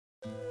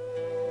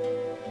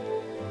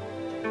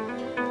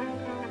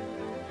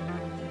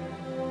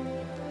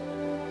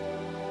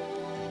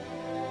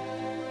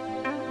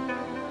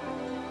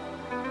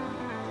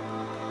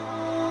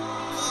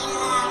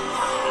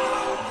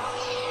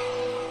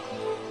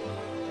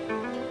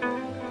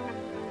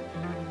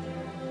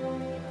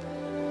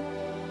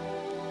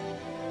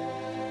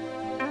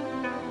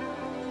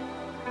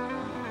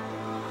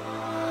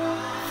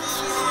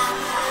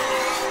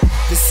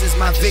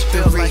my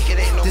victory.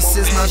 This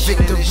is my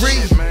victory.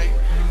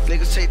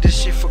 Niggas take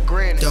this shit for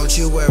granted. Don't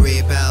you worry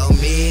about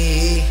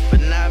me,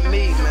 but not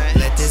me, man.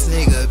 Let this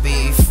nigga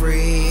be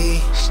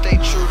free. Stay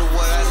true to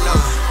what I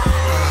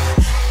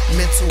know.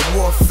 Mental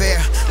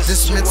warfare,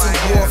 this mental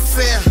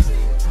warfare.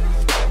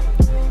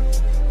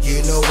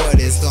 You know what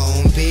it's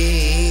gon'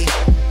 be.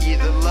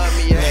 Either love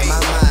me or let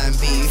my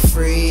mind be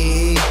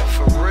free.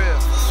 For real.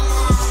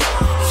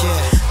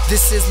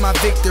 This is my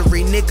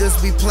victory.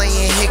 Niggas be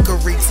playing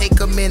hickory. Take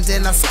them in,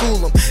 then I school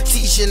them.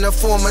 Teaching a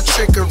form of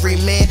trickery,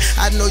 man.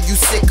 I know you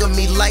sick of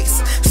me. Lights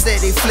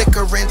steady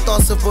flickering.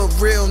 Thoughts of a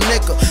real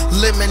nigga.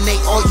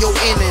 Eliminate all your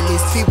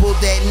enemies. People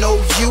that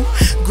know you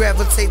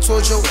gravitate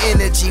towards your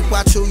energy.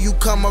 Watch who you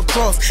come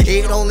across.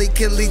 It only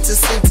can lead to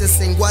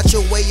sentencing. Watch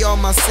away all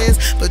my sins,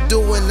 but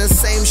doing the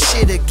same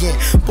shit again.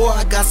 Boy,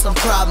 I got some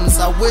problems.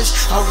 I wish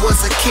I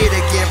was a kid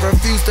again.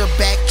 Refuse to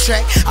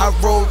backtrack. I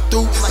roll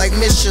through like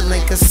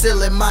Michelin,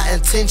 concealing my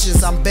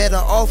intentions. I'm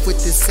better off with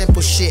this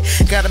simple shit.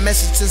 Got a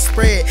message to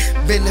spread,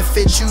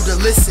 benefit you to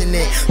listen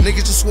it.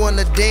 Niggas just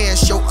wanna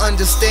dance, your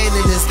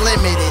understanding is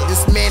limited.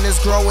 This man is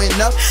growing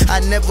up,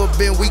 I never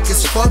been weak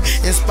as fuck.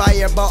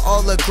 Inspired by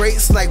all the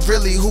greats, like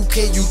really, who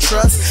can you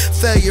trust?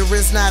 Failure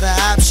is not an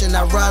option,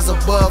 I rise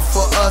above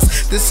for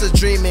us. This a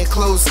dream in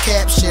closed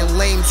caption,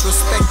 lames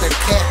respect the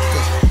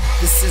captain.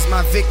 This is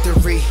my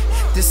victory,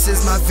 this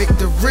is my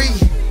victory.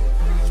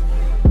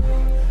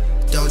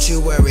 Don't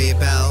you worry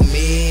about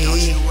me.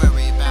 Don't you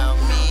worry about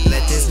me.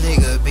 Let this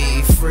nigga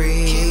be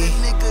free. Can this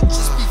nigga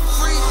just be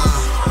free?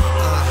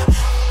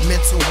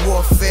 Mental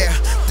warfare,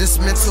 this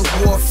mental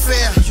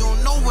warfare. You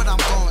don't know what I'm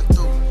going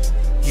through.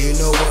 You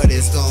know what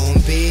it's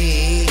gon'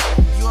 be.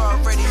 You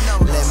already know.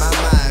 Let my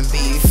mind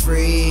be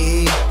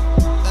free.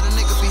 Let a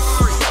nigga be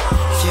free.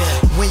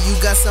 Yeah. When you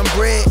got some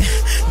bread,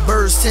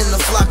 birds tend to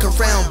flock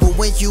around. But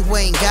when you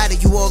ain't got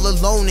it, you all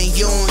alone and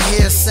you don't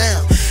hear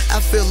sound. I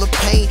feel the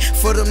pain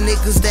for them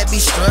niggas that be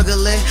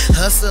struggling,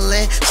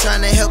 hustling, trying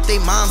to help they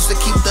moms to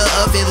keep the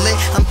oven lit.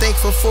 I'm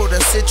thankful for the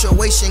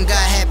situation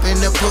God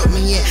happened to put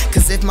me in.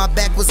 Cause if my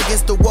back was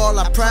against the wall,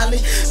 I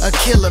probably a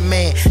killer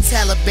man.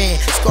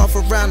 Taliban, scarf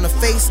around the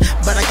face,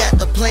 but I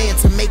got the plan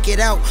to make it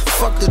out.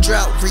 Fuck the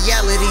drought,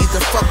 reality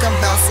the fuck I'm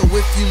about. So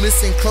if you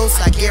listen close,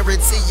 I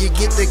guarantee you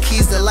get the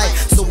keys to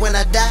life. So when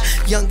I die,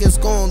 youngins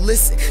gon'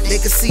 listen,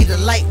 they can see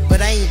the light. But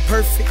I ain't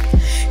perfect,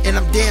 and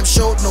I'm damn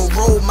sure no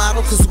role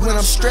model. Cause when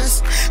I'm stressed,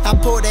 I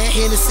pour that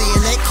Hennessy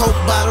in that Coke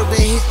bottle,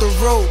 then hit the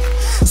road.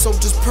 So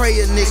just pray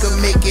a nigga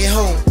make it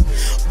home.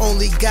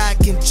 Only God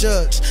can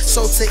judge,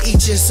 so to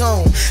each his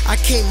own. I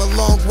came a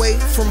long way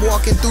from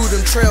walking through them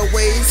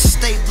trailways.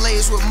 Stay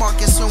blazed with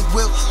Marcus and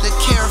Will, the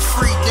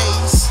carefree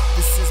days.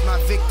 This is my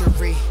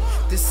victory,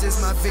 this is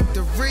my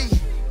victory.